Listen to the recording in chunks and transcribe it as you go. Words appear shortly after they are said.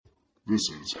This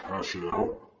is Hash It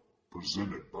Out,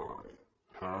 presented by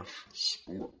Hash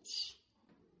Sports.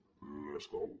 Let's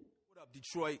go. What up,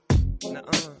 Detroit?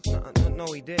 No,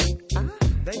 he didn't.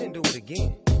 They didn't do it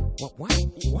again. What?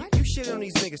 You shitted on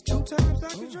these niggas 2 times,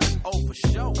 Dr. Dre? Oh, for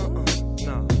sure.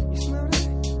 No. You smell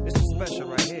that? This is special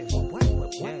right here. What?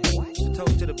 Yeah. It's a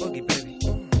toast to the boogie, baby.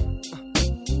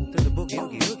 To the boogie,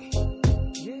 oogie.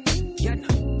 Yeah.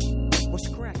 What's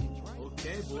the crack?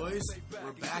 Okay, boys,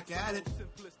 we're back at it.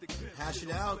 Hash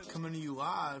It Out, coming to you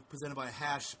live, presented by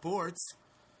Hash Sports.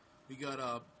 We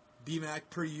got B-Mac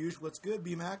per usual. What's good,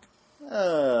 B-Mac?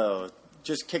 Oh,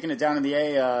 just kicking it down in the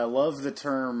A. I love the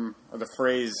term or the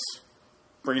phrase,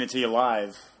 bringing it to you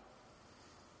live,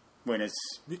 when it's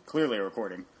clearly a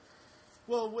recording.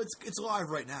 Well, it's live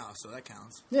right now, so that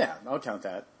counts. Yeah, I'll count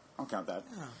that.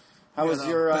 Yeah. How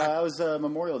was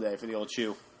Memorial Day for the old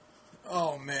Chew?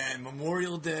 Oh, man,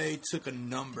 Memorial Day took a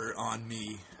number on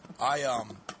me.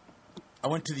 I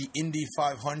went to the Indy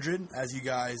 500, as you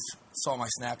guys saw my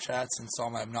Snapchats and saw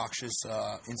my obnoxious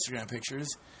Instagram pictures.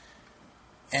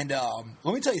 And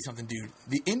let me tell you something, dude.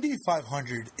 The Indy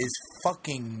 500 is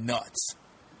fucking nuts.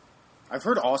 I've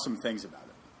heard awesome things about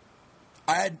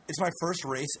it. It's my first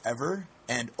race ever,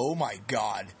 and oh my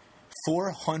god,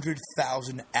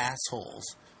 400,000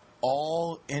 assholes,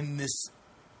 all in this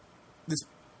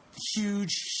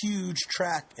huge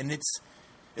track, and it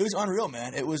was unreal,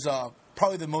 man. It was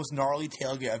probably the most gnarly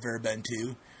tailgate I've ever been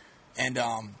to, and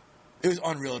it was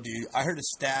unreal, dude. I heard a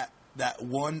stat that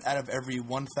 1 out of every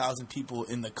 1,000 people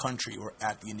in the country were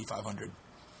at the Indy 500.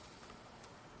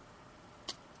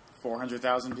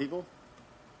 400,000 people?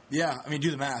 Yeah, I mean,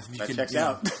 do the math. That checks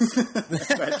out.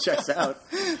 That checks out.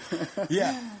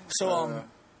 Yeah.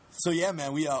 So yeah,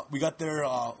 man, we got there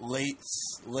late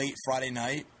Friday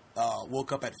night.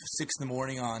 Woke up at 6 in the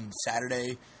morning on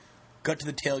Saturday. Got to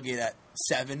the tailgate at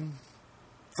 7.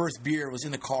 First beer was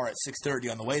in the car at 6:30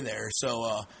 on the way there.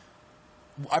 So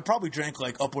I probably drank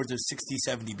like upwards of 60,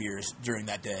 70 beers during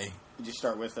that day. Did you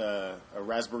start with a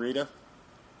Raspberita?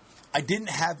 I didn't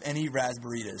have any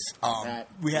Raspberitas.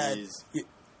 Is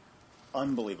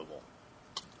unbelievable.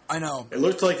 I know. It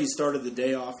looked like he started the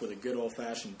day off with a good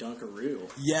old-fashioned Dunkaroo.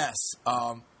 Yes.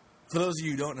 For those of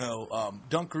you who don't know,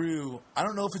 Dunkaroo, I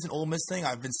don't know if it's an Ole Miss thing.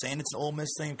 I've been saying it's an Ole Miss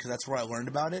thing because that's where I learned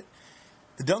about it.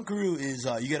 The Dunkaroo is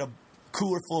you get a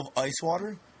cooler full of ice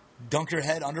water, dunk your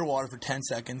head underwater for 10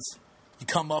 seconds, you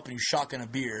come up and you shotgun a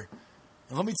beer.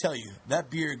 And let me tell you, that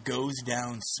beer goes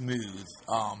down smooth.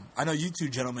 I know you two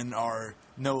gentlemen are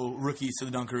no rookies to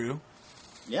the Dunkaroo.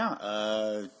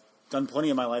 Yeah, done plenty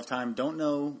in my lifetime. Don't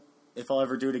know if I'll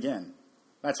ever do it again.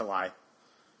 That's a lie.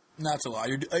 That's a lie.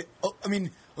 I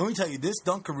mean, let me tell you, this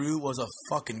Dunkaroo was a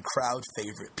fucking crowd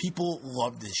favorite. People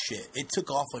loved this shit. It took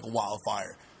off like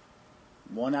wildfire.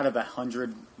 1 out of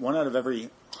every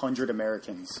 100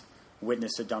 Americans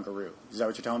witnessed a Dunkaroo. Is that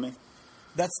what you're telling me?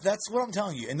 That's what I'm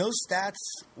telling you. And those stats,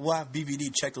 we'll have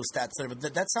BVD check those stats later,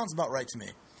 but that sounds about right to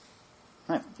me.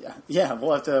 Yeah,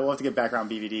 we'll have to get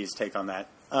background BVD's take on that.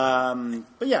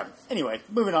 But yeah, anyway,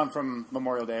 moving on from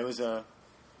Memorial Day, it was a...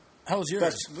 How was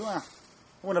yours? I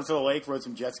went up to the lake, rode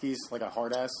some jet skis like a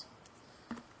hard ass.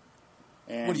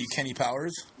 And what are you, Kenny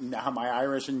Powers? Now my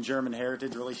Irish and German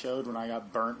heritage really showed when I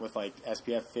got burnt with like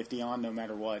SPF 50 on. No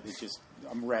matter what,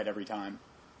 I'm red every time.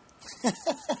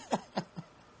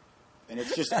 And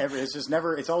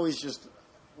it's always just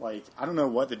like, I don't know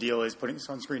what the deal is putting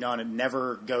sunscreen on. It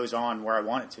never goes on where I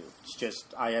want it to. It's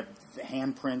just, I have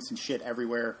handprints and shit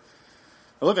everywhere.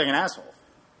 I look like an asshole.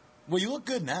 Well, you look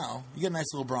good now. You got a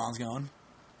nice little bronze going.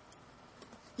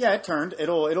 Yeah, it turned.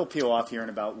 It'll peel off here in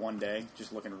about 1 day.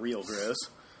 Just looking real gross.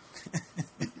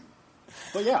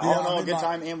 But yeah, all in all, a good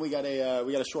time, and we got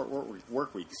a short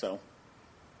work week. So.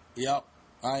 Yep,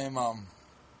 I am.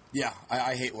 Yeah,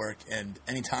 I hate work, and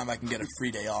anytime I can get a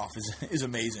free day off is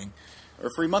amazing. Or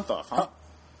a free month off, huh?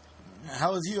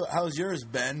 How was yours,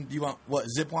 Ben? You want what,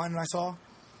 zip lining? I saw.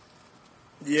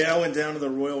 Yeah, I went down to the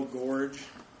Royal Gorge,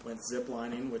 went zip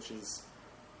lining, which is.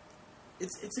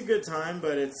 It's a good time,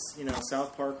 but it's,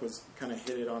 South Park was kind of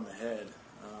hit it on the head.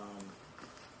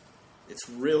 It's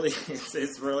really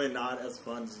not as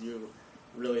fun as you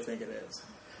really think it is.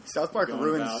 South Park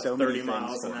ruined so many 30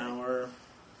 miles an hour,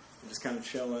 just kind of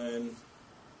chilling,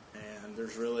 and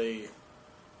there's really,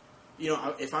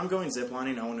 if I'm going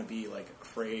ziplining, I want to be like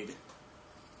afraid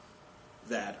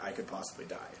that I could possibly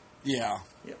die. Yeah.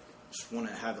 Yeah. Just want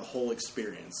to have the whole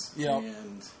experience. Yeah.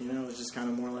 And it's just kind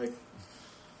of more like.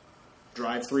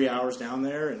 Drive 3 hours down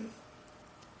there and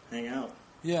hang out.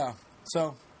 Yeah.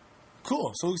 So,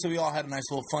 cool. So we all had a nice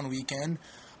little fun weekend.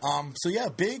 So yeah,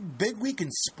 big week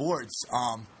in sports.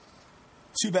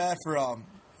 Too bad for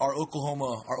our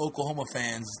Oklahoma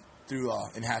fans through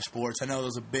in Hash Sports. I know it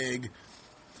was a big.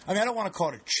 I mean, I don't want to call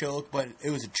it a choke, but it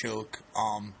was a choke.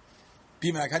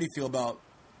 B-Mac, how do you feel about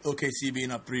OKC being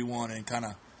up 3-1 and kind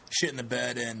of shit in the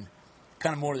bed and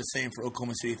kind of more of the same for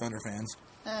Oklahoma City Thunder fans?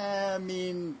 I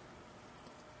mean,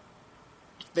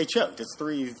 they choked. It's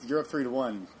 3. You're up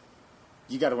 3-1.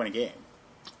 You got to win a game.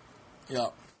 Yeah.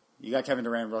 You got Kevin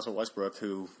Durant and Russell Westbrook,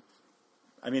 who,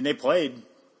 I mean, they played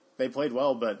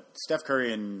well, but Steph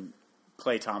Curry and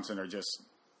Klay Thompson are just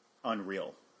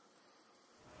unreal.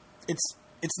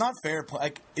 It's not fair.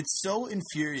 Like, it's so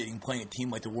infuriating playing a team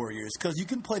like the Warriors because you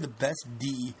can play the best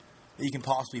D that you can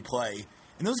possibly play,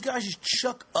 and those guys just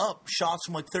chuck up shots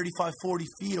from like 35, 40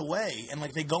 feet away, and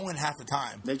like they go in half the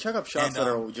time. They chuck up shots that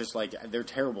are just like they're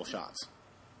terrible shots.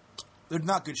 They're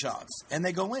not good shots, and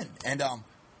they go in. And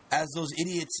as those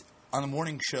idiots on the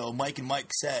morning show, Mike and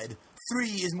Mike said, 3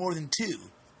 is more than 2,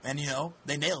 and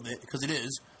they nailed it because it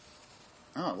is.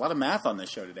 Oh, a lot of math on this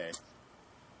show today.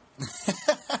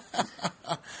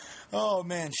 Oh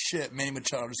man, shit! Manny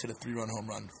Machado just hit a 3-run home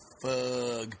run.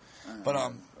 Fug.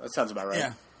 But that sounds about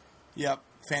right. Yeah.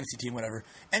 Fantasy team, whatever.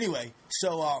 Anyway,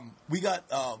 so we got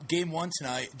game 1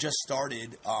 tonight. Just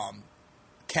started.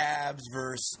 Cavs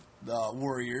versus the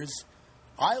Warriors.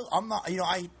 I'm not.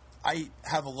 I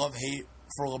have a love-hate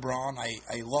for LeBron.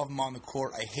 I love him on the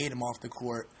court. I hate him off the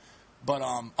court. But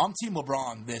I'm Team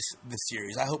LeBron this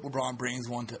series. I hope LeBron brings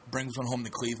one home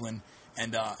to Cleveland.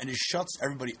 And just shuts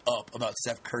everybody up about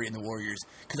Steph Curry and the Warriors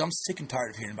because I'm sick and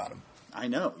tired of hearing about him. I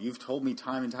know. You've told me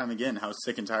time and time again how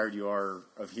sick and tired you are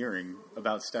of hearing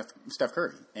about Steph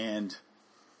Curry. And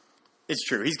it's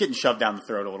true. He's getting shoved down the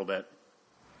throat a little bit.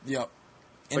 Yep.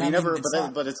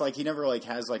 But but it's like he never like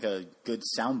has like a good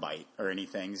soundbite or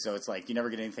anything. So it's like you never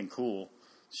get anything cool.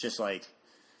 It's just like,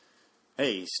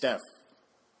 hey, Steph,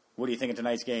 what do you think of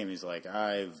tonight's game? He's like,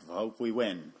 I hope we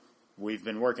win. We've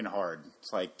been working hard.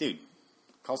 It's like, dude,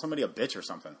 call somebody a bitch or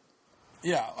something.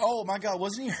 Yeah. Oh, my God.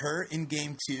 Wasn't he hurt in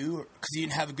game 2 because he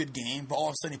didn't have a good game? But all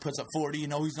of a sudden he puts up 40.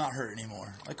 He's not hurt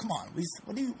anymore. Like, come on.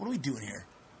 What are we doing here?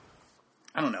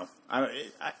 I don't know.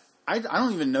 I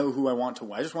don't even know who I want to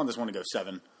win. I just want this one to go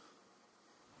 7.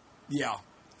 Yeah.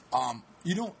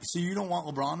 You don't want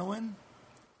LeBron to win?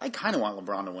 I kind of want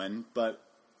LeBron to win, but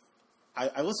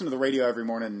I listen to the radio every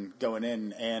morning going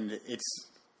in, and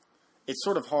it's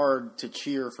sort of hard to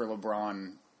cheer for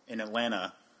LeBron in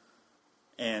Atlanta,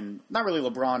 and not really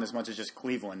LeBron as much as just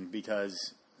Cleveland,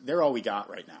 because they're all we got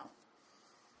right now.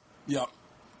 Yep.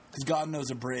 Because God knows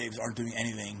the Braves aren't doing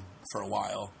anything for a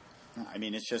while. I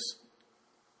mean, it's just,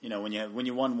 when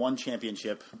you won one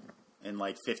championship in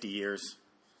like 50 years,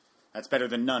 that's better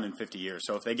than none in 50 years.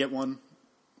 So if they get one,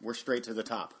 we're straight to the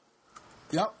top.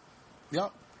 Yep.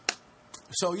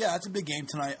 So yeah, it's a big game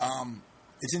tonight.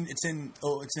 It's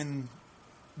in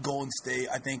Golden State.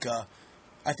 I think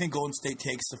Golden State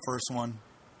takes the first one.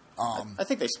 I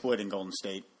think they split in Golden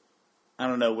State. I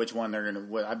don't know which one they're going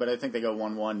to win, but I think they go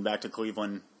 1-1 back to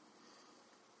Cleveland.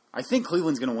 I think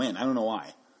Cleveland's going to win. I don't know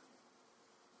why.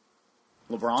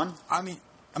 LeBron? I mean,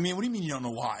 what do you mean you don't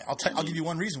know why? I'll give you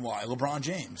one reason why. LeBron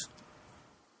James.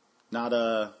 Not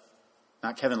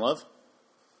Kevin Love?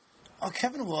 Oh,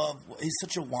 Kevin Love, he's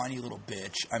such a whiny little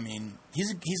bitch. I mean, he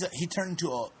turned into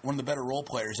one of the better role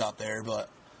players out there, but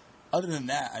other than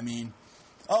that, I mean,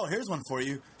 here's one for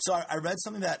you. So I read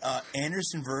something that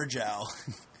Anderson Virgil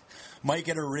might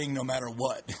get a ring no matter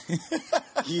what.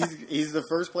 He's the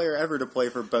first player ever to play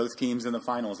for both teams in the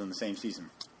finals in the same season.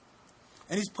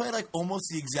 And he's played like almost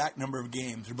the exact number of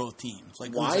games for both teams.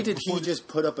 Like, why did he just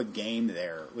put up a game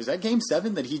there? Was that game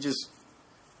 7 that he just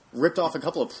ripped off a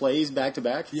couple of plays back to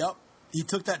back? Yep. He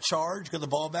took that charge, got the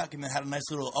ball back, and then had a nice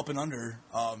little up and under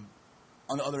on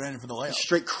the other end for the layup.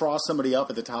 Straight cross somebody up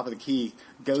at the top of the key,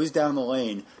 goes down the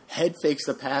lane, head fakes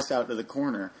the pass out to the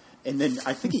corner, and then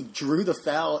I think he drew the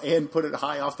foul and put it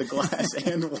high off the glass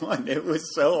and won. It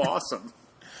was so awesome.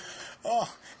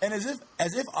 Oh, and as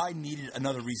if I needed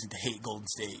another reason to hate Golden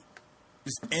State.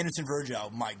 Just Anderson Virgil,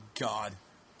 my God.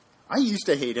 I used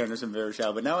to hate Anderson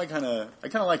Virgil, but now I kind of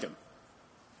like him.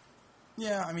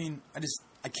 Yeah, I mean,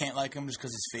 I can't like him just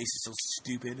because his face is so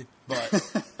stupid.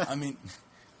 But, I mean,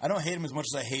 I don't hate him as much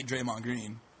as I hate Draymond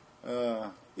Green.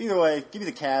 Either way, give me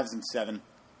the Cavs in 7.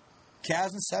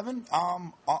 Cavs in 7?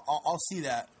 I'll see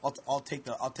that. I'll take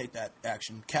that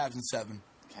action. Cavs in 7.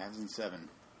 Cavs in 7.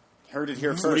 Heard it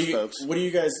here first, folks. What do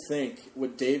you guys think?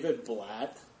 Would David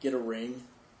Blatt get a ring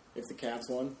if the Cavs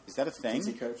won? Is that a thing? Does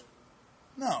he coach?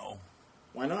 No.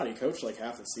 Why not? He coached like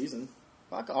half the season.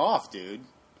 Fuck off, dude.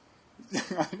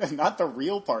 Not the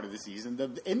real part of the season. The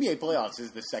NBA playoffs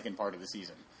is the second part of the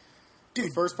season. Dude,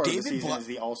 the first part David of the season is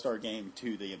the All-Star game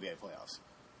to the NBA playoffs.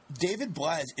 David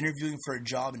Blatt is interviewing for a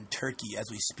job in Turkey as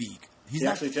we speak. He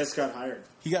actually just got hired.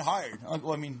 He got hired.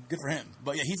 Well, I mean, good for him.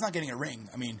 But yeah, he's not getting a ring.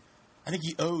 I mean, I think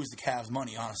he owes the Cavs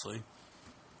money, honestly.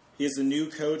 He is the new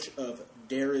coach of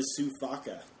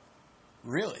Darisufaka.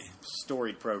 Really?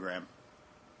 Storied program.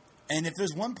 And if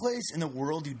there's one place in the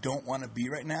world you don't want to be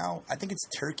right now, I think it's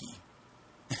Turkey.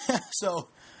 So,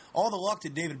 all the luck to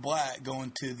David Blatt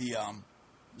going to the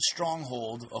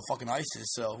stronghold of fucking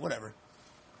ISIS, so whatever.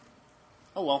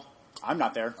 Oh, well. I'm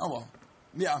not there. Oh, well.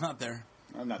 Yeah, I'm not there.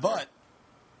 I'm not but,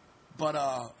 there.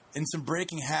 But in some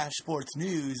breaking Hash Sports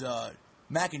news,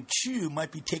 Mac and Chew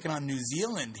might be taking on New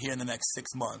Zealand here in the next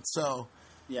 6 months. So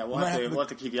yeah, we'll have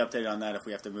to keep you updated on that if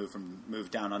we have to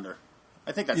move down under.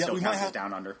 I think that still counts as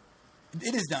down under.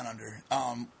 It is down under.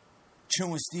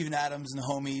 Chilling with Steven Adams and the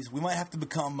homies. We might have to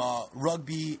become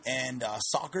rugby and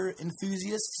soccer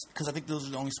enthusiasts because I think those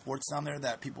are the only sports down there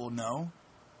that people know.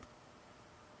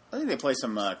 I think they play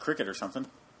some cricket or something.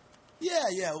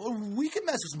 Yeah. Well, we can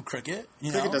mess with some cricket.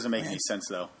 Cricket doesn't make any sense,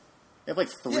 though. They have like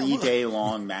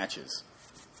 3-day-long matches.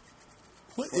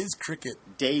 What is cricket?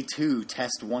 Day 2,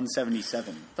 test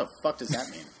 177. What the fuck does that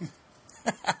mean?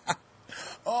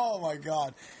 Oh, my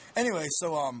God. Anyway,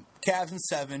 so Cavs in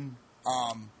 7.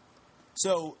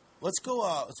 So let's go.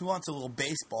 Let's move on to a little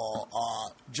baseball.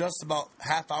 Just about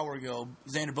half hour ago,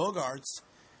 Xander Bogaerts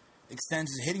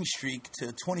extends his hitting streak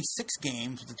to 26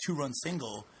 games with a 2-run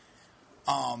single.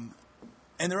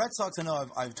 And the Red Sox, I know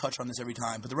I've touched on this every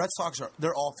time, but the Red Sox,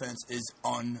 their offense is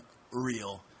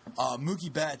unreal.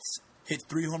 Mookie Betts hit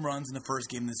 3 home runs in the first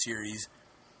game of the series,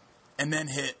 and then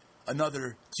hit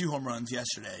another 2 home runs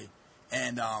yesterday,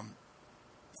 and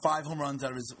 5 home runs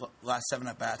out of his last 7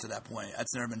 at-bats at that point.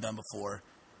 That's never been done before.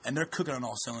 And they're cooking on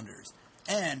all cylinders.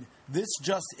 And this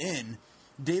just in,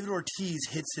 David Ortiz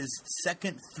hits his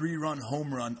second 3-run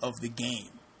home run of the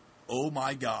game. Oh,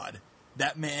 my God.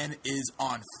 That man is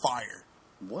on fire.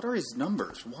 What are his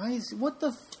numbers? What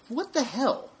the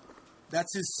hell?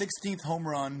 That's his 16th home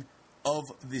run of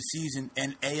the season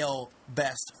and AL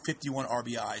best 51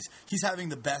 RBIs. He's having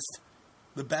the best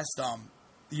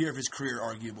year of his career,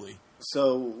 arguably.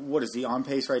 So, what is he on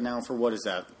pace right now for? What is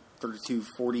that? 32,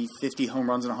 40, 50 home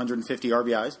runs and 150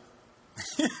 RBIs?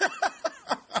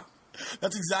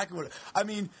 That's exactly what. I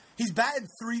mean, he's batting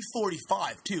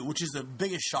 .345 too, which is the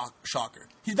biggest shocker.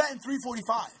 He's batting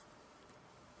 .345.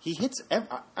 He hits. I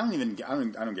don't get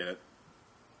it.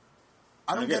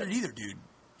 I don't get it either, dude.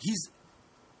 He's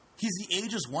the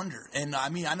ageless wonder, and I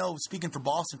mean, I know speaking for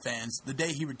Boston fans, the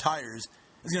day he retires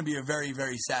is going to be a very,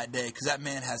 very sad day because that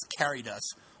man has carried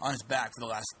us on his back for the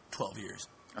last 12 years.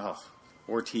 Oh,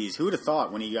 Ortiz. Who would have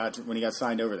thought when he got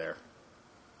signed over there?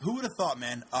 Who would have thought,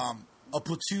 man? A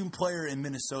platoon player in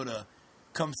Minnesota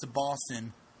comes to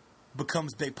Boston,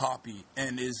 becomes Big Papi,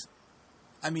 and is,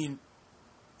 I mean,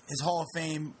 his Hall of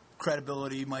Fame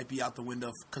credibility might be out the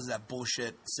window because of that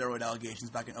bullshit steroid allegations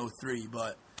back in 2003,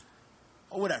 but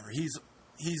whatever.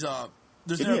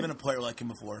 There's never been a player like him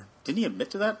before. Didn't he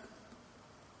admit to that?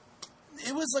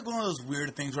 It was like one of those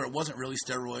weird things where it wasn't really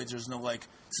steroids. There's no, like,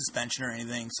 suspension or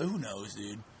anything, so who knows,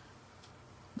 dude?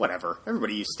 Whatever.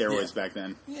 Everybody used steroids back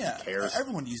then. Yeah. Who cares?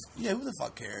 Everyone used... Yeah, who the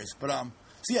fuck cares? But,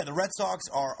 so yeah, the Red Sox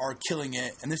are killing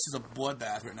it, and this is a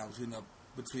bloodbath right now between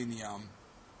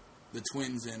the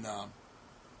Twins and,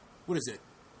 what is it?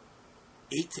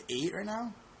 8-8 right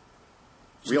now?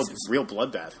 Real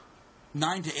bloodbath.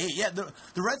 9-8. Yeah, the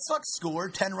Red Sox score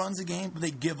 10 runs a game, but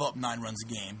they give up 9 runs a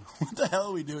game. What the hell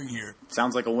are we doing here?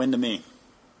 Sounds like a win to me.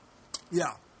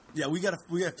 Yeah, we gotta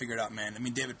figure it out, man. I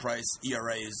mean, David Price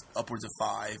ERA is upwards of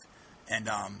 5, and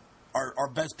our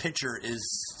best pitcher is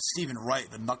Stephen Wright,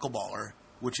 the knuckleballer,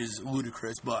 which is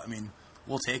ludicrous, but I mean,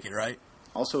 we'll take it, right?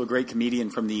 Also, a great comedian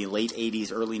from the late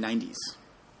 '80s, early '90s.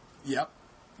 Yep.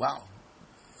 Wow.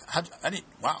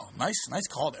 Wow. Nice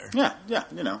call there. Yeah.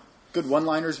 You know, good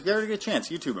one-liners. If you ever get a chance,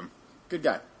 YouTube him. Good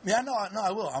guy. Yeah, no,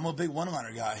 I will. I'm a big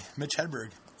one-liner guy. Mitch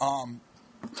Hedberg.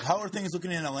 How are things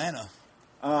looking in Atlanta?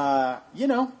 Looking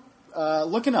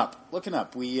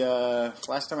up. We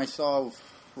last time I saw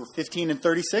we're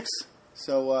 15-36,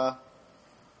 so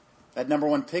that number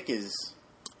 1 pick is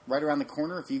right around the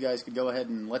corner. If you guys could go ahead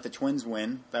and let the Twins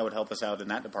win, that would help us out in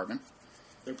that department.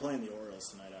 They're playing the Orioles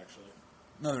tonight, actually.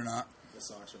 No, they're not. The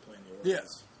Sox are playing the Orioles. Yeah,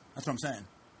 that's what I'm saying.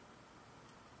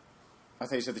 I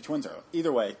thought you said the Twins are.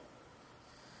 Either way,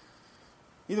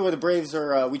 the Braves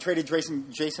are. We traded Jason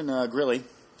Grilli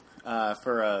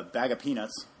for a bag of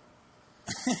peanuts,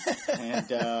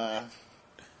 and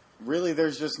really,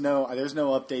 there's no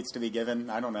updates to be given.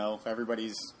 I don't know.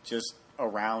 Everybody's just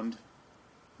around.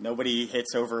 Nobody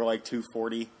hits over like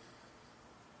 240.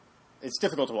 It's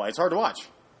difficult to watch. It's hard to watch.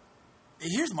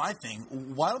 Here's my thing.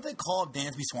 Why don't they call up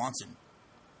Dansby Swanson?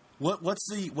 What's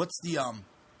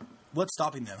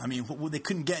stopping them? I mean, they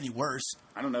couldn't get any worse.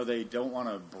 I don't know. They don't want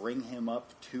to bring him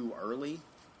up too early.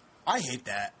 I hate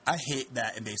that. I hate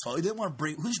that in baseball. They didn't want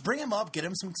to just bring him up, get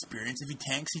him some experience. If he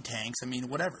tanks, he tanks. I mean,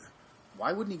 whatever.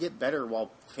 Why wouldn't he get better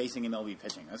while facing MLB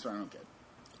pitching? That's what I don't get.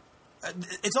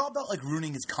 It's all about, like,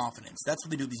 ruining his confidence. That's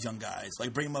what they do with these young guys.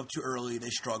 Like, bring them up too early, they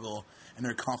struggle, and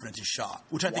their confidence is shot,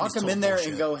 which I think is Walk him in there bullshit.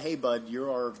 and go, hey, bud,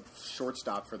 you're our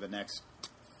shortstop for the next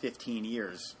 15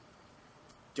 years.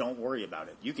 Don't worry about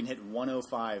it. You can hit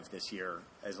 105 this year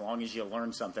as long as you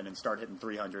learn something and start hitting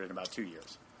 300 in about 2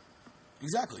 years.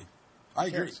 Exactly. I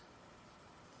agree.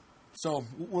 So,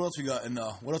 what else we got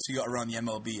around the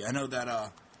MLB? I know that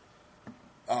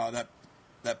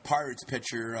that Pirates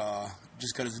pitcher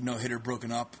just got his no-hitter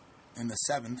broken up in the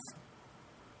 7th.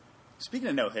 Speaking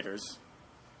of no-hitters,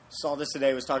 saw this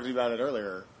today, was talking about it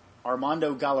earlier.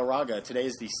 Armando Galarraga, today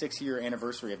is the 6-year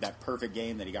anniversary of that perfect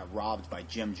game that he got robbed by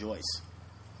Jim Joyce.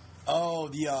 Oh,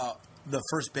 the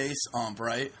first base ump,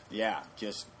 right? Yeah,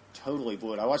 just totally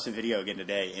blew it. I watched the video again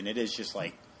today, and it is just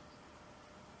like,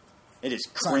 it is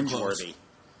cringeworthy.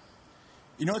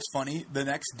 You know what's funny? The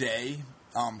next day,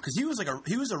 because he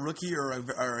was a rookie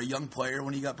or a young player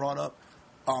when he got brought up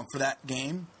for that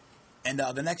game, and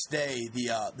the next day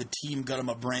the team got him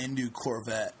a brand new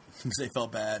Corvette because they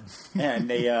felt bad. Yeah,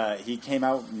 and he came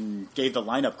out and gave the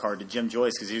lineup card to Jim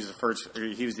Joyce because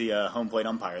he was the home plate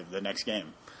umpire the next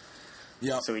game.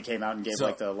 Yeah. So he came out and gave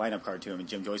the lineup card to him, and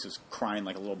Jim Joyce was crying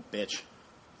like a little bitch.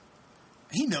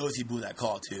 He knows he blew that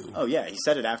call too. Oh yeah, he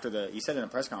said it in a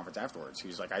press conference afterwards. He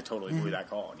was like, "I totally blew that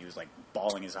call," and he was like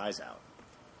bawling his eyes out.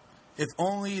 If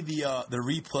only the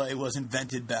replay was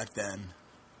invented back then.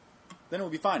 Then it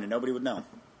would be fine, and nobody would know.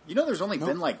 You know, there's only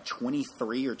been like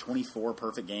 23 or 24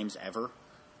 perfect games ever.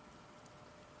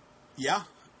 Yeah.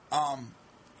 I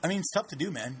mean, it's tough to do,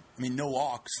 man. I mean, no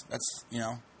walks. That's,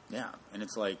 Yeah, and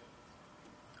it's like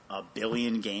a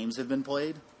billion games have been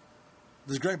played.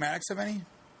 Does Greg Maddux have any?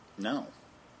 No.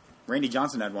 Randy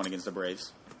Johnson had one against the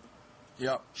Braves.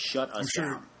 Yep. Shut us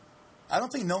down. I don't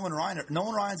think Nolan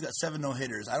Ryan's got 7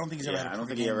 no-hitters. I don't think he's ever had a perfect game. I don't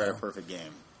think he ever had a perfect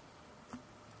game.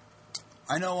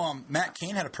 I know Matt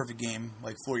Cain had a perfect game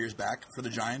like 4 years back for the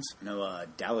Giants. I know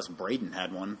Dallas Braden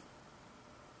had one.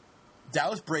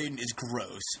 Dallas Braden is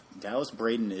gross. Dallas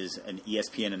Braden is an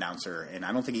ESPN announcer, and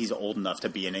I don't think he's old enough to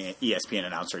be an ESPN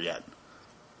announcer yet.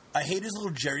 I hate his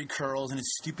little jerry curls and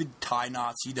his stupid tie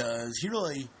knots he does. He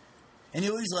always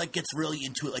like gets really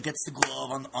into it, like gets the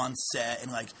glove on set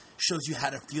and like shows you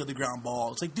how to field the ground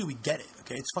ball. It's like, dude, we get it,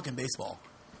 okay? It's fucking baseball.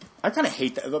 I kind of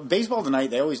hate that. Baseball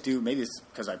Tonight, they always do, maybe it's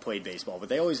because I played baseball, but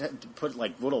they always had to put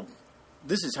like little,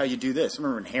 this is how you do this. I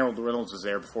remember when Harold Reynolds was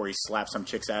there before he slapped some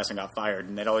chick's ass and got fired,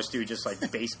 and they'd always do just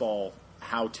like baseball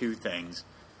how-to things.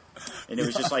 And it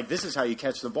was just like, this is how you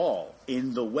catch the ball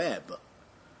in the web.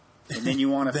 And then you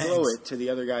want to throw it to the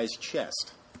other guy's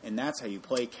chest. And that's how you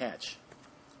play catch.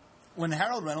 When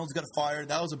Harold Reynolds got fired,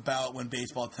 that was about when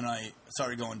Baseball Tonight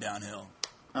started going downhill.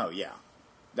 Oh, yeah.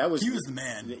 He was the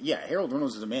man. Yeah, Harold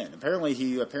Reynolds was the man. Apparently,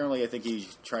 I think he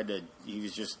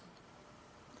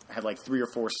had like 3 or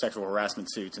 4 sexual harassment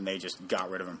suits, and they just got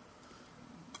rid of him.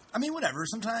 I mean, whatever.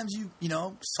 Sometimes you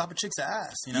slap a chick's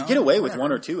ass, You get away with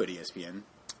 1 or 2 at ESPN.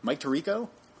 Mike Tirico?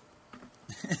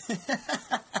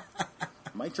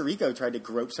 Mike Tirico tried to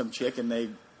grope some chick, and they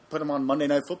put him on Monday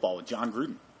Night Football with John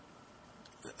Gruden.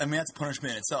 I mean, that's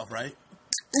punishment in itself, right?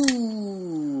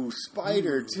 Ooh,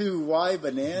 Spider 2, why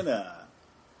banana?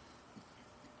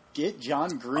 Get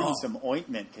John Gruden some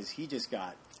ointment, because he just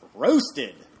got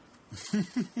roasted.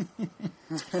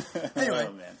 Anyway,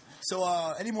 oh, man. So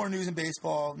any more news in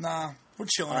baseball? Nah, we're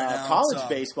chilling right now. College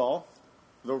baseball.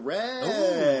 The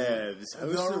Revs.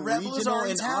 The Rebels are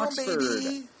in town, Oxford.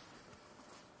 baby.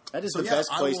 That is the best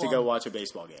place to go watch a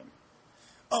baseball game.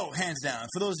 Oh, hands down.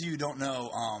 For those of you who don't know,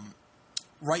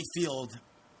 right field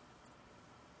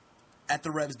at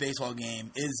the Revs baseball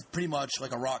game is pretty much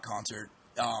like a rock concert.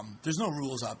 There's no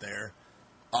rules out there.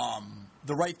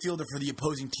 The right fielder for the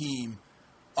opposing team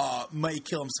may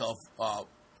kill himself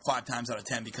 5 times out of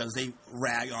 10 because they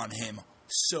rag on him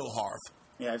so hard.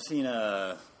 Yeah, I've seen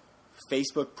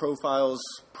Facebook profiles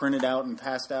printed out and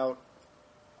passed out.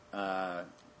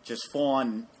 Just full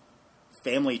on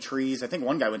family trees. I think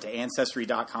one guy went to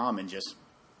Ancestry.com and just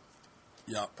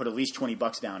put at least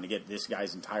 $20 down to get this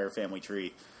guy's entire family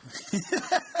tree.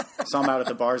 Saw him out at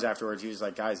the bars afterwards. He was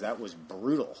like, guys, that was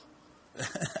brutal.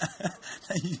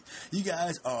 You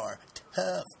guys are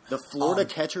tough. The Florida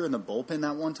catcher in the bullpen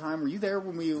that one time, were you there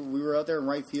when we were out there in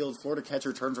right field? Florida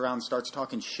catcher turns around and starts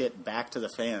talking shit back to the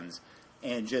fans.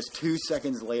 And just 2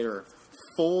 seconds later,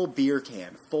 full beer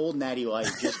can, full Natty Light,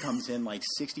 just comes in like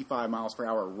 65 miles per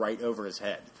hour right over his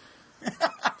head.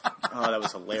 Oh, that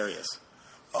was hilarious.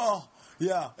 Oh,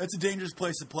 yeah. It's a dangerous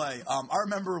place to play. I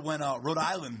remember when Rhode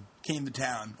Island came to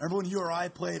town. Remember when URI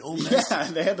played Ole Miss? Yeah,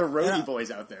 they had the roadie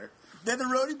boys out there. They had the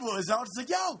roadie boys. I was just like,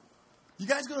 yo, you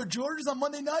guys go to George's on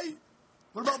Monday night?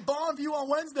 What about Bonneview on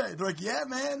Wednesday? They're like, yeah,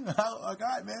 man. Like, all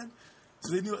right, man.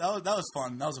 So they knew that was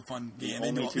fun. That was a fun game.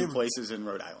 Only two places in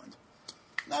Rhode Island.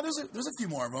 No, there's a few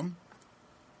more of them.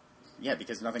 Yeah,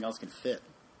 because nothing else can fit.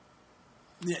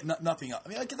 Yeah, nothing else. I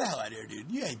mean, like, get the hell out of here,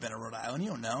 dude. You ain't been to Rhode Island. You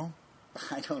don't know.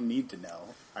 I don't need to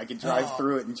know. I could drive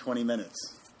through it in 20 minutes.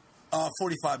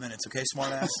 45 minutes, okay,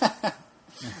 smartass?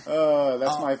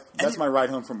 That's my ride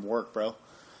home from work, bro.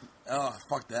 Oh,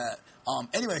 fuck that.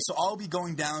 Anyway, so I'll be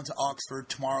going down to Oxford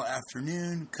tomorrow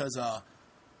afternoon because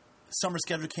summer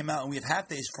schedule came out and we have half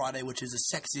days Friday, which is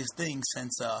the sexiest thing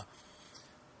since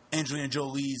Angelina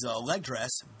Jolie's leg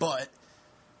dress. But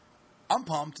I'm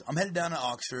pumped. I'm headed down to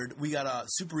Oxford. We got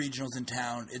Super Regionals in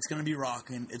town. It's going to be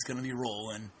rocking. It's going to be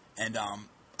rolling. And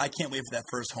I can't wait for that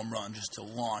first home run just to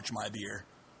launch my beer.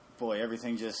 Boy,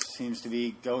 everything just seems to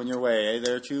be going your way,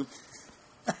 there, Chew?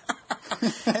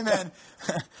 Hey, man,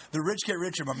 the rich get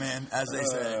richer, my man, as they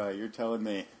say. You're telling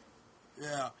me.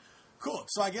 Yeah, cool.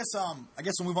 So I guess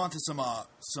we'll move on to some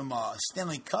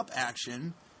Stanley Cup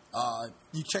action.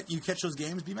 You catch those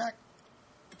games, B-Mac?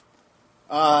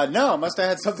 No, must have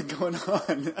had something going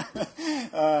on.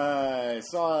 I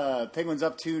saw Penguins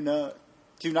up 2-0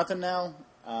 now.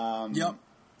 Yep.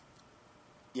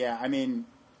 Yeah, I mean,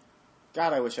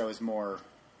 God, I wish I was more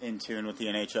in tune with the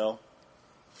NHL.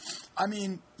 I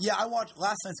mean, yeah, I watched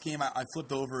last night's game. I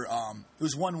flipped over. It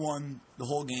was 1-1 the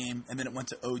whole game, and then it went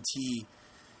to OT.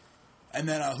 And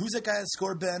then who's that guy that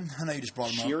scored, Ben? I know you just brought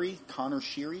him up. Connor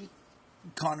Sheary?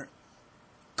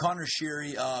 Connor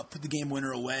Sheary put the game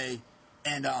winner away,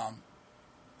 and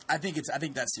I think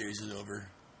that series is over.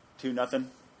 2-0.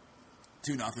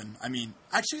 2-0. I mean,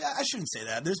 actually, I shouldn't say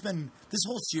that. This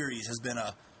whole series has been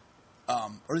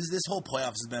this whole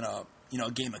playoffs has been a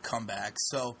game of comebacks.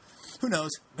 So who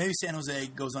knows? Maybe San Jose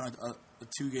goes on a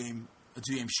two-game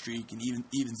streak and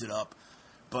evens it up.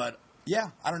 But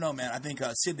yeah, I don't know, man. I think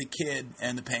Sid the Kid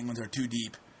and the Penguins are too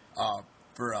deep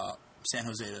for San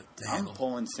Jose to handle.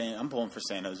 I'm pulling for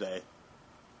San Jose.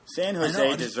 San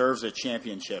Jose deserves a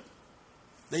championship.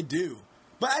 They do,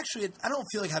 but actually, I don't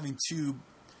feel like having two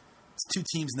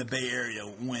teams in the Bay Area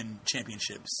win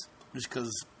championships just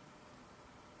because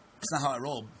it's not how I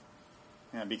roll.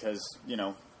 Yeah, because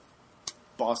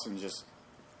Boston just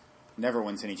never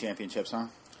wins any championships, huh?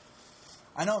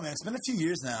 I know, man. It's been a few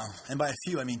years now, and by a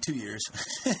few, I mean 2 years.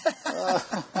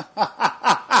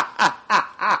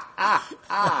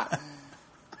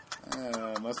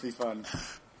 Must be fun.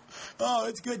 Oh,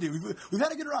 it's good, dude. We've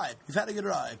had a good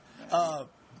ride.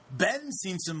 Ben's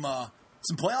seen some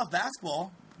playoff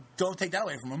basketball. Don't take that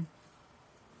away from him.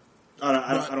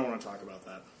 I don't want to talk about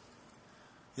that.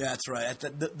 Yeah, that's right.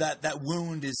 That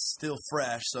wound is still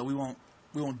fresh, so we won't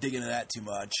dig into that too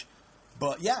much.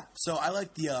 But yeah, so I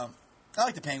like the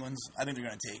Penguins. I think they're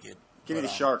going to take it. Give me the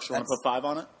Sharks. You want to put 5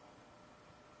 on it?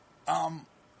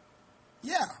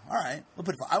 Yeah, all right. We'll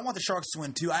put 5. I want the Sharks to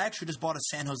win too. I actually just bought a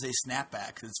San Jose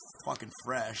snapback because it's fucking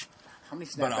fresh. How many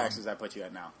snapbacks does that put you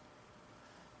at now?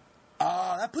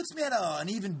 That puts me at an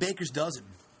even baker's dozen.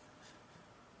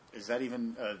 Is that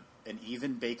even an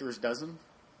even baker's dozen?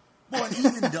 Well,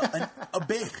 a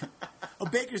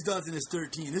baker's dozen is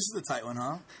 13. This is a tight one,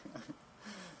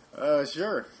 huh?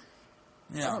 Sure.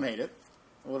 Yeah. I don't hate it.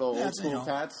 Little old school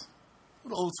Pats.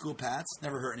 Little old school Pats.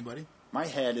 Never hurt anybody. My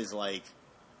head is like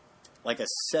a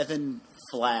 7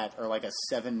 flat or like a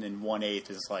 7 1/8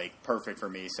 is like perfect for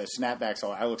me. So snapbacks,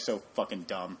 I look so fucking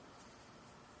dumb.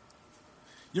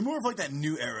 You're more of like that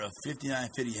new era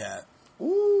 59-50 hat.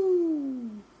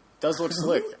 Ooh. Does look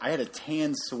slick. I had a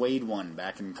tan suede one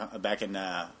back in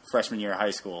freshman year of high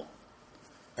school.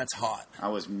 That's hot. I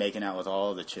was making out with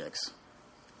all the chicks.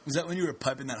 Was that when you were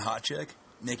piping that hot chick,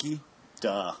 Nikki?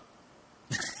 Duh.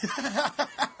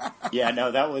 Yeah,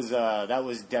 no, that was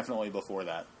definitely before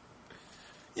that.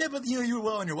 Yeah, but you were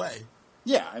well on your way.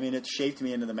 Yeah, I mean, it shaped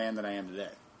me into the man that I am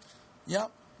today.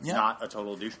 Yep. Not a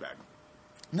total douchebag.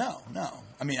 No.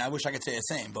 I mean, I wish I could say the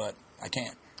same, but I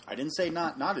can't. I didn't say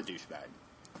not a douchebag.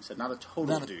 I said not a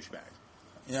total douchebag.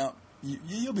 Yeah,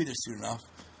 you'll be there soon enough.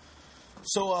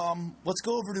 So, let's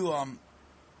go over to,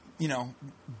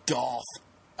 golf.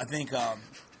 I think,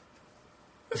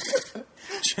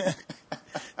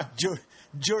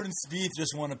 Jordan Spieth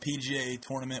just won a PGA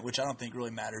tournament, which I don't think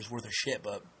really matters worth a shit,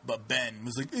 but Ben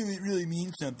was like, it really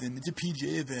means something. It's a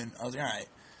PGA event. I was like, all right.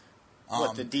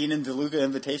 What, the Dean and DeLuca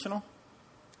Invitational?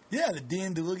 Yeah, the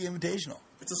DM DeLuca Invitational.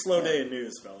 It's a slow day in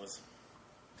news, fellas.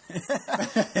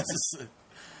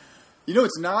 You know,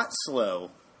 it's not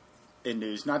slow in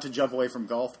news, not to jump away from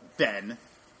golf, Ben,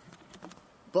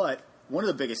 but one of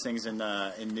the biggest things in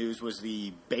news was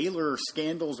the Baylor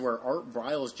scandals where Art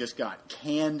Briles just got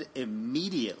canned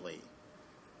immediately.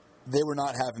 They were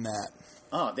not having that.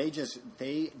 Oh, they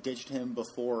ditched him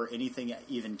before anything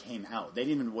even came out. They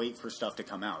didn't even wait for stuff to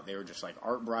come out. They were just like,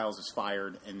 Art Briles is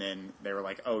fired, and then they were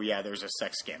like, oh yeah, there's a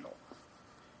sex scandal.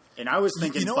 And I was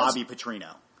thinking Bobby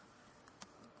Petrino.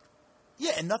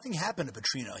 Yeah, and nothing happened to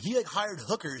Petrino. He hired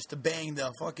hookers to bang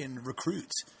the fucking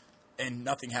recruits, and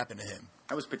nothing happened to him.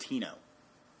 That was Patino.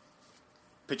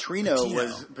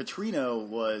 Petrino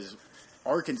was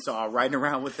Arkansas riding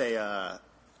around with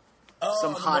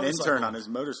some hot intern on his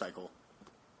motorcycle.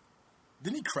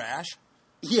 Didn't he crash?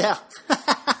 Yeah.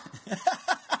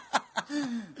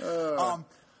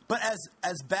 But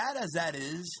as bad as that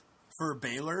is for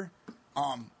Baylor,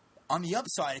 on the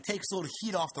upside, it takes a little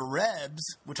heat off the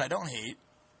Rebs, which I don't hate.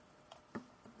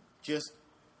 Just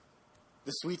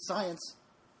the sweet science.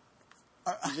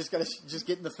 You just gotta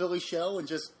get in the Philly shell and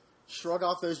just shrug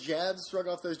off those jabs,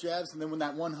 and then when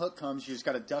that one hook comes, you just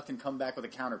gotta duck and come back with a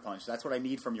counterpunch. That's what I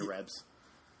need from your Rebs.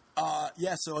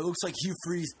 Yeah, so it looks like Hugh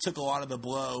Freeze took a lot of the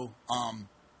blow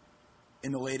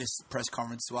in the latest press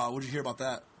conference. Wow, what did you hear about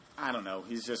that? I don't know.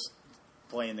 He's just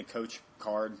playing the coach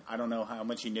card. I don't know how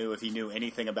much he knew, if he knew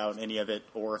anything about any of it,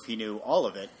 or if he knew all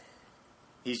of it.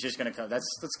 He's just going to come. That's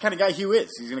the kind of guy Hugh is.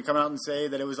 He's going to come out and say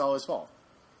that it was all his fault.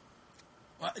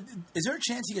 Is there a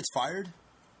chance he gets fired?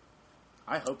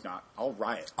 I hope not. I'll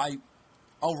riot.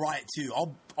 I'll riot too.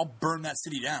 I'll burn that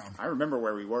city down. I remember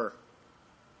where we were.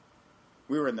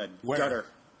 We were in the gutter.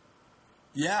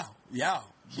 Yeah.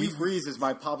 Hugh Freeze is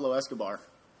my Pablo Escobar.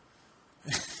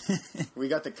 We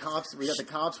got the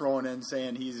cops rolling in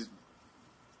saying he's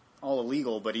all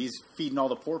illegal, but he's feeding all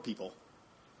the poor people.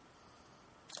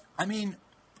 I mean,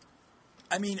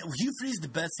 Hugh Freeze is the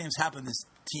best thing that's happened to this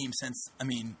team since,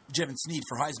 Jevin Sneed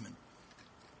for Heisman.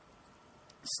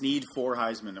 Sneed for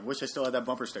Heisman. I wish I still had that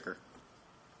bumper sticker.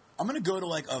 I'm going to go to,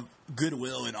 a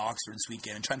Goodwill in Oxford this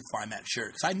weekend and try to find that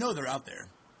shirt, because I know they're out there.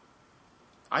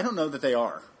 I don't know that they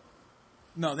are.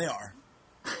 No, they are.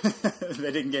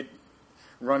 They didn't get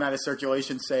run out of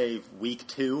circulation, say, week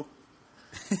 2?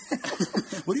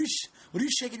 What are you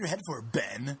shaking your head for,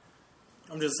 Ben?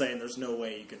 I'm just saying there's no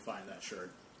way you can find that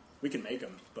shirt. We can make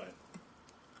them, but...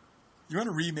 You're going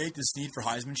to remake the Sneed for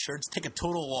Heisman shirts, take a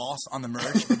total loss on the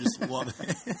merch, and just love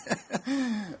it.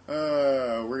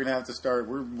 We're going to have to start...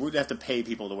 We'd have to pay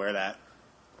people to wear that.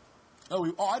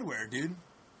 I'd wear it, dude.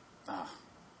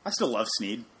 I still love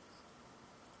Sneed.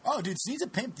 Oh, dude, Sneed's a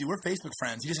pimp, dude. We're Facebook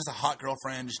friends. He just has a hot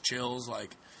girlfriend, just chills,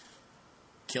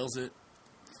 kills it.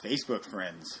 Facebook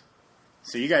friends.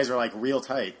 So you guys are, real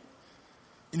tight.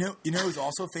 You know who's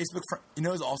also Facebook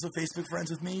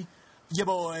friends with me? Your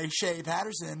boy, Shea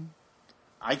Patterson.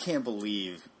 I can't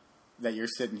believe that you're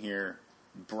sitting here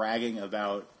bragging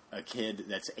about a kid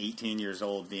that's 18 years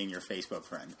old being your Facebook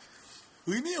friend.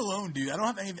 Leave me alone, dude. I don't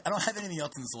have anything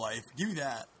else in this life. Give me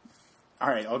that. All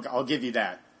right, I'll give you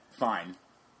that. Fine.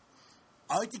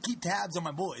 I like to keep tabs on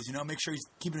my boys. Make sure he's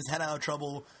keeping his head out of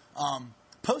trouble.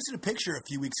 Posted a picture a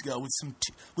few weeks ago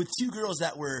with two girls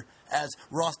that were, as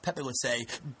Ross Pepe would say,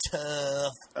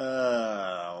 tough.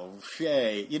 Oh,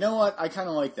 Shay. You know what? I kind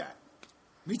of like that.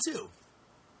 Me too.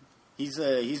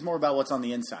 He's more about what's on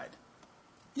the inside.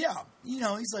 Yeah.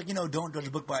 He's like, don't judge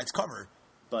a book by its cover.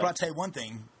 But I'll tell you one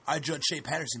thing. I judge Shea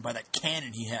Patterson by that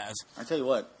cannon he has. I tell you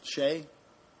what, Shay,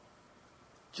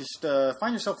 just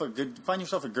find yourself a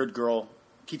good girl.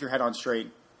 Keep your head on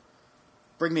straight.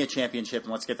 Bring me a championship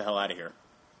and let's get the hell out of here.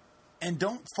 And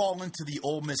don't fall into the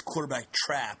Ole Miss quarterback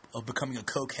trap of becoming a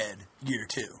cokehead year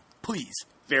 2. Please.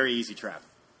 Very easy trap.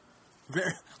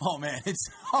 It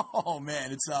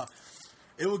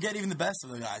will get even the best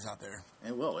of the guys out there.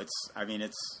 It will. It's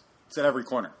at every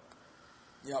corner.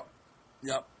 Yep.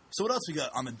 So what else we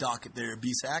got on the docket there,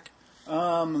 BSAC?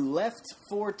 Left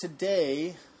for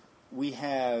today, we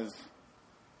have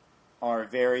our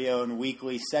very own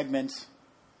weekly segment,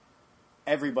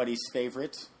 everybody's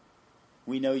favorite.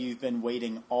 We know you've been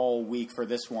waiting all week for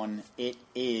this one. It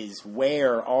is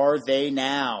Where Are They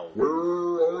Now? Where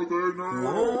are they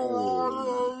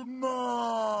now?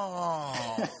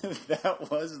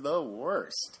 That was the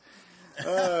worst.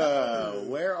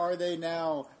 Where are they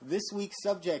now? This week's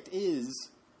subject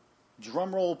is,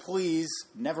 drumroll please,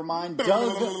 never mind,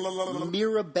 Doug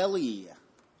Mirabelli.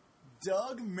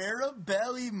 Doug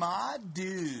Mirabelli, my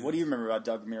dude. What do you remember about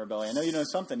Doug Mirabelli? I know you know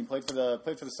something. He played for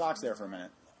the Sox there for a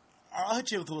minute. I'll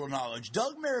hit you with a little knowledge.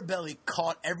 Doug Mirabelli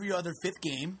caught every other fifth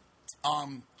game.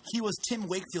 He was Tim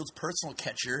Wakefield's personal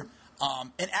catcher.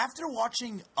 And after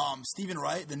watching Stephen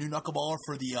Wright, the new knuckleballer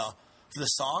for the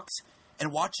Sox,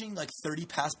 and watching like 30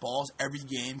 pass balls every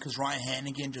game because Ryan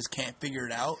Hannigan just can't figure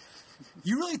it out,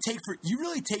 you really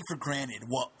take for granted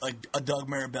what a Doug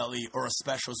Mirabelli or a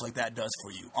specialist like that does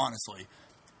for you, honestly,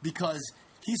 because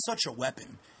he's such a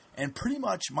weapon. And pretty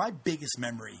much my biggest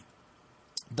memory,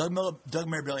 Doug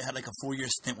Mirabelli had like a 4-year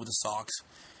stint with the Sox,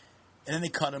 and then they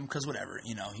cut him because whatever,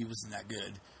 he wasn't that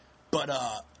good. But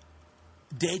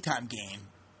daytime game,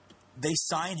 they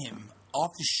sign him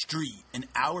off the street an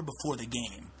hour before the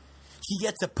game. He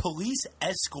gets a police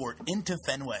escort into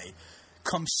Fenway,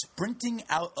 comes sprinting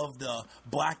out of the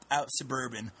blacked out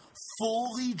Suburban,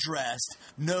 fully dressed,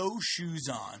 no shoes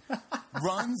on,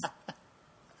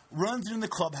 runs in the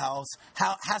clubhouse,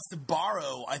 has to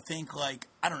borrow, I think,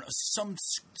 some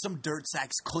dirt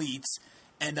sacks cleats,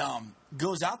 and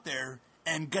goes out there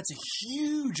and gets a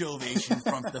huge ovation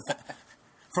from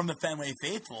the Fenway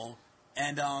faithful.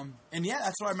 And yeah,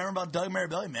 that's what I remember about Doug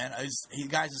Mirabelli, man. He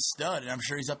guy's a stud, and I'm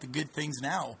sure he's up to good things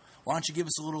now. Why don't you give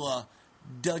us a little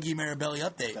Dougie Mirabelli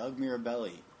update? Doug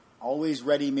Mirabelli. Always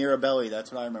ready Mirabelli.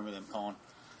 That's what I remember them calling.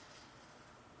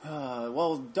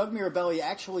 Well, Doug Mirabelli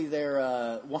actually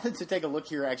wanted to take a look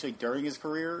here actually during his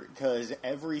career because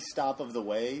every stop of the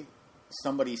way,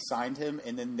 somebody signed him,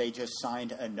 and then they just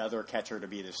signed another catcher to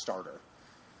be the starter.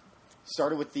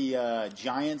 Started with the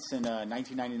Giants in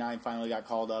 1999, finally got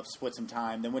called up, split some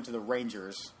time, then went to the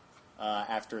Rangers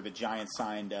after the Giants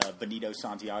signed Benito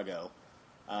Santiago.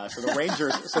 So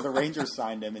the Rangers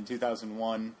signed him in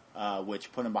 2001,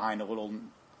 which put him behind a little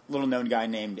known guy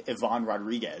named Ivan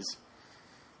Rodriguez.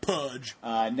 Pudge.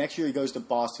 Next year he goes to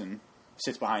Boston,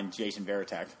 sits behind Jason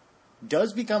Varitek.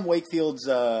 Does become Wakefield's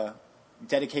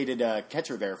dedicated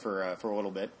catcher there for a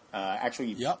little bit.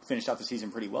 Actually finished out the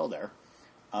season pretty well there.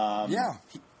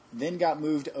 Then got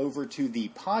moved over to the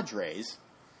Padres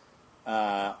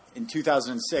in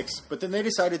 2006, but then they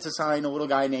decided to sign a little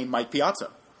guy named Mike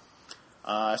Piazza.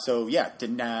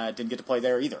 Didn't get to play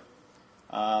there either.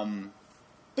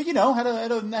 But had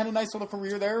a nice little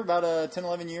career there, about 10,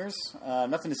 11 years.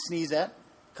 Nothing to sneeze at.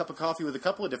 Cup of coffee with a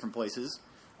couple of different places.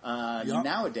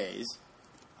 Nowadays,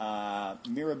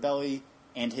 Mirabelli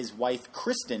and his wife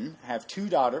Kristen have two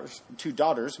daughters,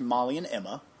 Molly and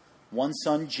Emma. One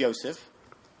son, Joseph,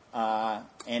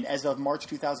 and as of March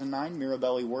 2009,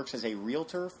 Mirabelli works as a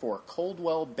realtor for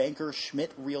Coldwell Banker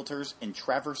Schmidt Realtors in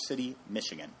Traverse City,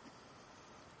 Michigan.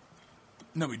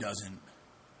 No, he doesn't.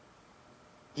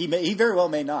 He very well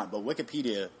may not, but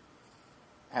Wikipedia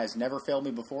has never failed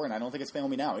me before, and I don't think it's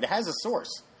failing me now. It has a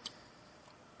source.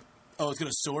 Oh, it's got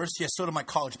a source? Yeah, so do my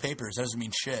college papers. That doesn't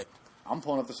mean shit. I'm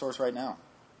pulling up the source right now.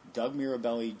 Doug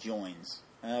Mirabelli joins.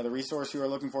 The resource you are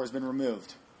looking for has been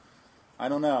removed. I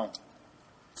don't know.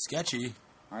 Sketchy.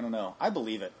 I don't know. I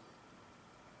believe it.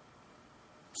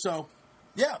 So,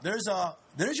 yeah, there's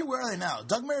your where are they now?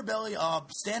 Doug Mirabelli,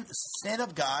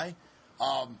 stand-up guy.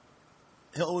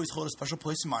 He'll always hold a special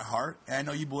place in my heart, and I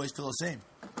know you boys feel the same.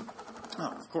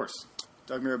 Oh, of course.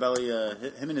 Doug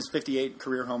Mirabelli, him and his 58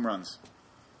 career home runs.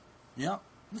 Yeah,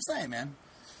 I'm saying, man.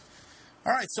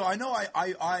 All right, so I know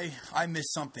I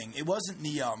missed something. It wasn't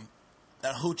the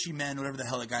that Ho Chi Minh, whatever the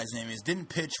hell that guy's name is, didn't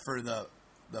pitch for the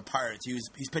Pirates.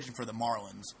 He's pitching for the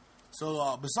Marlins.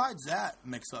 So besides that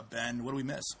mix-up, Ben, what do we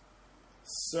miss?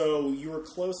 So you were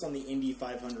close on the Indy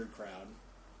 500 crowd.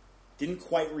 Didn't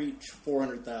quite reach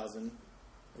 400,000.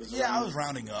 I was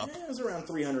rounding up. It was around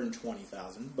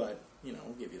 320,000, but we'll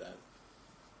give you that.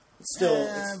 It's still,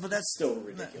 that's still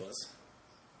ridiculous.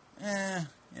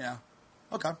 Yeah.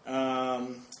 Okay.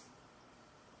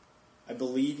 I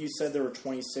believe you said there were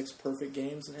 26 perfect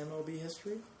games in MLB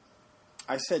history?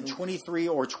 I said 23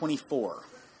 or 24.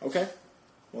 Okay.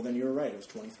 Well, then you were right. It was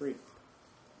 23.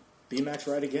 B-Mac's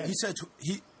right again. He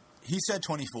said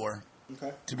 24.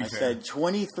 Okay. To be fair. I said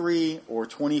 23 or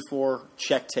 24.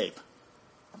 Check tape.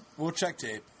 We'll check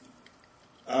tape.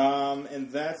 And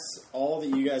that's all that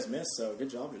you guys missed, so good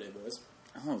job today, boys.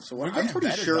 Oh, so I'm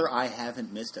pretty sure I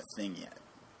haven't missed a thing yet.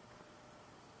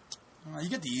 You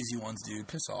get the easy ones, dude.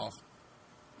 Piss off.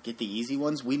 Get the easy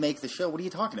ones? We make the show. What are you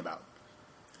talking about?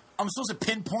 I'm supposed to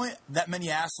pinpoint that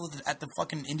many assholes at the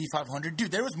fucking Indy 500?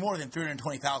 Dude, there was more than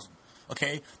 320,000.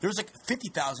 Okay? There was like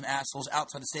 50,000 assholes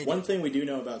outside the stadium. One thing we do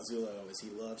know about Zulo is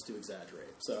he loves to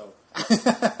exaggerate. So,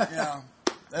 yeah,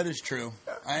 that is true.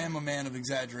 I am a man of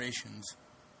exaggerations.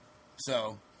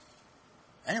 So,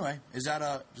 anyway, does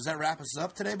that wrap us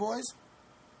up today, boys?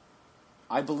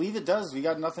 I believe it does. We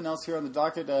got nothing else here on the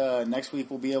docket. Next week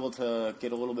we'll be able to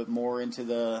get a little bit more into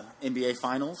the NBA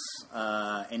Finals.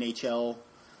 NHL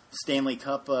Stanley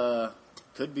Cup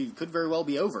could very well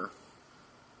be over.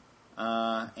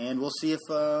 And we'll see if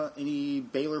any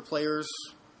Baylor players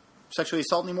sexually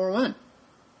assault any more women.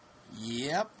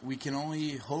 Yep, we can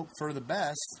only hope for the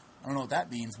best. I don't know what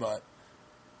that means, but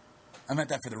I meant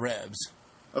that for the Rebs.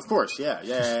 Of course, yeah.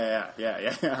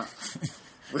 Yeah.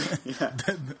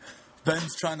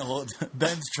 Ben's trying to hold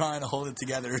it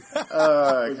together.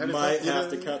 We might have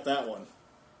to cut that one.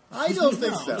 I don't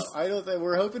think so. I don't think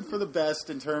we're hoping for the best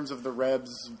in terms of the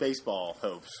Rebs baseball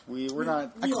hopes. We're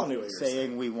not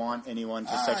saying we want anyone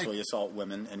to sexually assault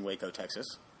women in Waco,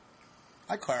 Texas.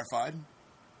 I clarified.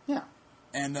 Yeah.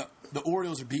 And the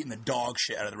Orioles are beating the dog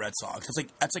shit out of the Red Sox.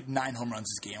 That's like 9 home runs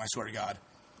this game, I swear to God.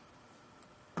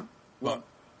 But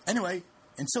anyway,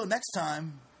 until next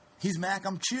time, he's Mac,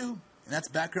 I'm Chew, and that's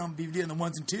Background BVD on the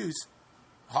 1s and 2s.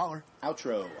 Holler.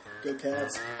 Outro. Go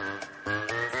Cavs.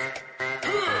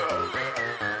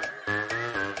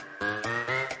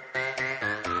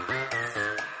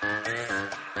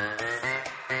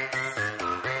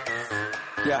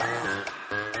 Yeah.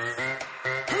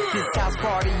 This house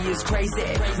party is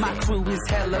crazy. My crew is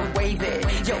hella wavy.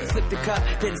 Yo, flip the cup,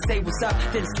 then say what's up,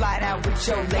 then slide out with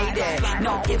your lady.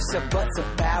 No ifs or buts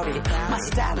about it. My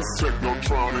style is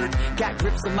technotronic. Got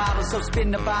grips and models, so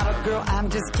spin the bottle, girl. I'm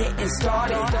just getting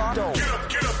started. Get up,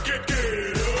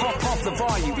 pump the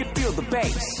volume, feel the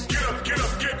bass. Get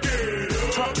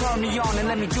up, turn me on and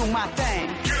let me do my thing.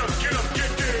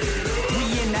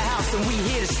 We in the house and we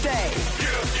here to stay.